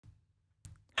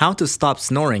How to stop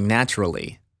snoring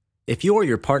naturally. If you or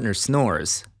your partner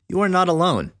snores, you are not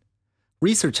alone.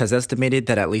 Research has estimated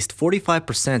that at least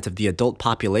 45% of the adult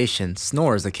population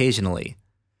snores occasionally.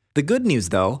 The good news,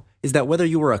 though, is that whether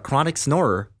you are a chronic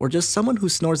snorer or just someone who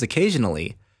snores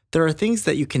occasionally, there are things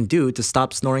that you can do to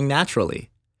stop snoring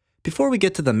naturally. Before we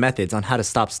get to the methods on how to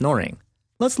stop snoring,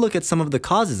 let's look at some of the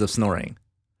causes of snoring.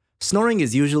 Snoring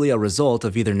is usually a result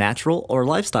of either natural or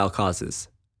lifestyle causes.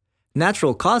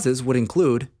 Natural causes would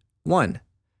include 1.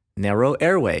 Narrow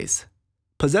airways.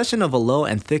 Possession of a low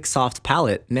and thick soft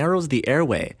palate narrows the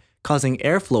airway, causing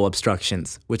airflow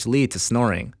obstructions, which lead to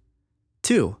snoring.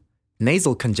 2.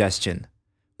 Nasal congestion.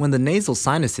 When the nasal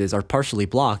sinuses are partially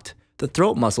blocked, the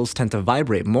throat muscles tend to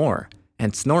vibrate more,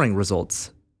 and snoring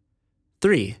results.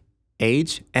 3.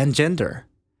 Age and gender.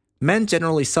 Men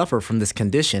generally suffer from this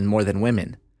condition more than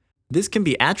women. This can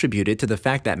be attributed to the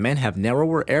fact that men have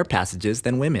narrower air passages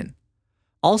than women.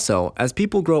 Also, as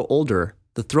people grow older,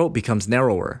 the throat becomes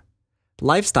narrower.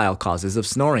 Lifestyle causes of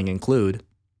snoring include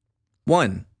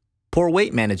 1. Poor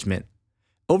weight management.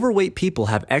 Overweight people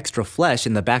have extra flesh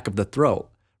in the back of the throat,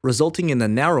 resulting in the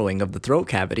narrowing of the throat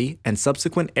cavity and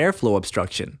subsequent airflow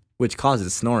obstruction, which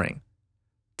causes snoring.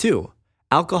 2.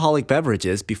 Alcoholic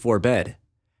beverages before bed.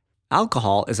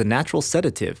 Alcohol is a natural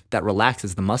sedative that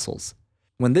relaxes the muscles.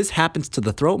 When this happens to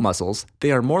the throat muscles,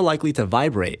 they are more likely to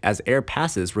vibrate as air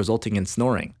passes, resulting in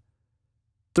snoring.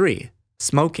 3.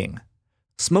 Smoking.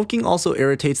 Smoking also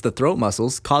irritates the throat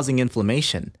muscles, causing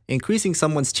inflammation, increasing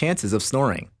someone's chances of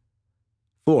snoring.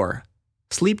 4.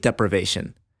 Sleep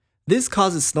deprivation. This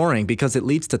causes snoring because it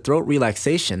leads to throat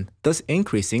relaxation, thus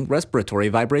increasing respiratory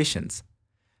vibrations.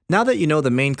 Now that you know the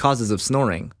main causes of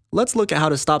snoring, let's look at how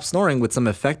to stop snoring with some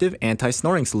effective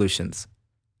anti-snoring solutions.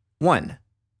 1.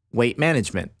 Weight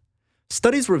management.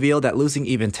 Studies reveal that losing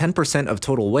even 10% of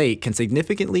total weight can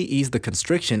significantly ease the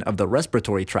constriction of the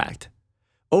respiratory tract.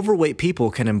 Overweight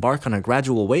people can embark on a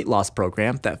gradual weight loss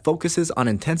program that focuses on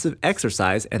intensive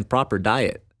exercise and proper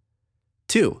diet.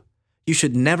 2. You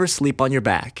should never sleep on your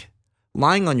back.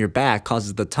 Lying on your back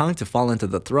causes the tongue to fall into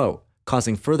the throat,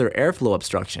 causing further airflow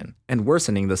obstruction and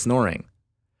worsening the snoring.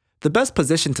 The best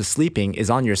position to sleeping is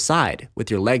on your side, with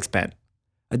your legs bent.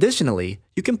 Additionally,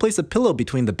 you can place a pillow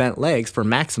between the bent legs for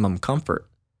maximum comfort.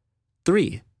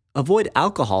 3. Avoid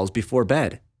alcohols before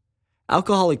bed.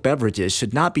 Alcoholic beverages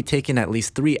should not be taken at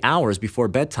least 3 hours before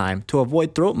bedtime to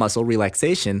avoid throat muscle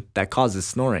relaxation that causes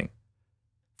snoring.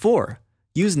 4.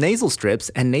 Use nasal strips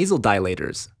and nasal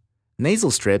dilators.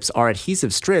 Nasal strips are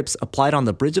adhesive strips applied on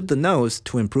the bridge of the nose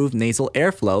to improve nasal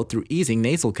airflow through easing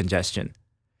nasal congestion.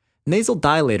 Nasal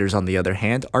dilators, on the other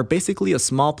hand, are basically a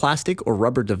small plastic or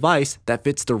rubber device that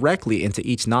fits directly into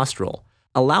each nostril,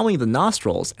 allowing the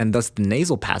nostrils, and thus the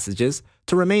nasal passages,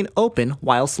 to remain open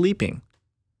while sleeping.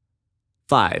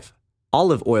 5.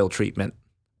 Olive oil treatment.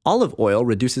 Olive oil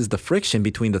reduces the friction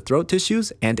between the throat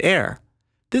tissues and air.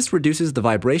 This reduces the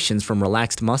vibrations from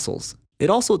relaxed muscles.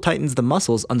 It also tightens the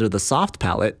muscles under the soft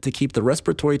palate to keep the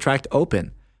respiratory tract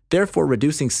open, therefore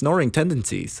reducing snoring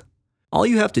tendencies. All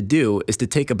you have to do is to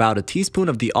take about a teaspoon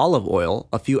of the olive oil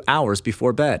a few hours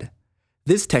before bed.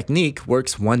 This technique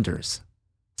works wonders.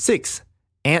 6.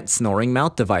 Anti-snoring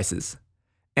mouth devices.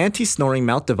 Anti-snoring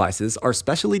mouth devices are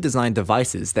specially designed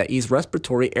devices that ease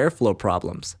respiratory airflow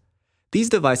problems. These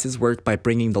devices work by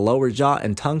bringing the lower jaw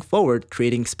and tongue forward,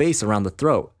 creating space around the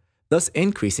throat, thus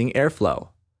increasing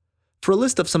airflow. For a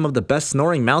list of some of the best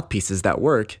snoring mouthpieces that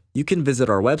work, you can visit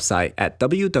our website at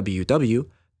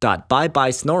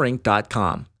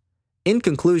www.byebysnoring.com. In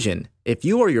conclusion, if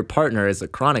you or your partner is a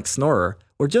chronic snorer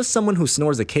or just someone who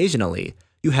snores occasionally,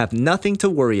 you have nothing to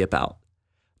worry about.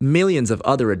 Millions of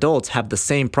other adults have the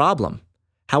same problem.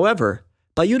 However,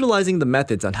 by utilizing the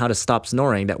methods on how to stop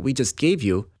snoring that we just gave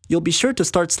you, you'll be sure to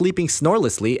start sleeping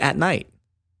snorelessly at night.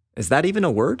 Is that even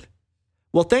a word?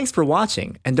 Well, thanks for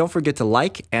watching, and don't forget to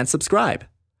like and subscribe.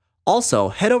 Also,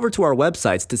 head over to our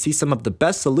websites to see some of the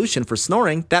best solution for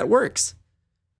snoring that works.